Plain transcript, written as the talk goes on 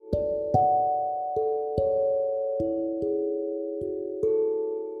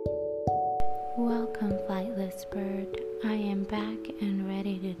Whispered. I am back and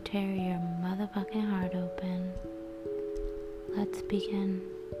ready to tear your motherfucking heart open. Let's begin.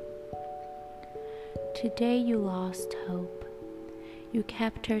 Today you lost hope. You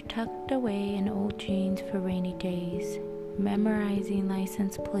kept her tucked away in old jeans for rainy days, memorizing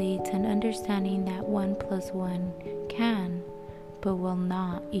license plates and understanding that 1 + 1 can, but will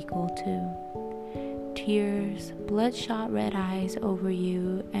not equal 2. Tears, bloodshot red eyes over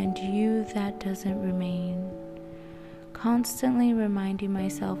you and you that doesn't remain. Constantly reminding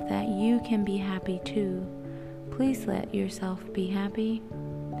myself that you can be happy too. Please let yourself be happy.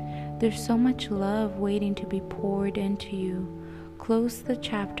 There's so much love waiting to be poured into you. Close the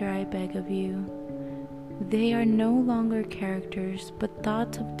chapter, I beg of you. They are no longer characters, but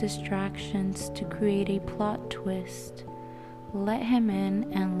thoughts of distractions to create a plot twist. Let him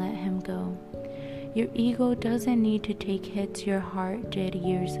in and let him go. Your ego doesn't need to take hits your heart did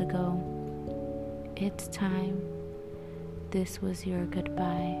years ago. It's time. This was your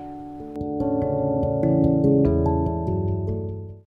goodbye.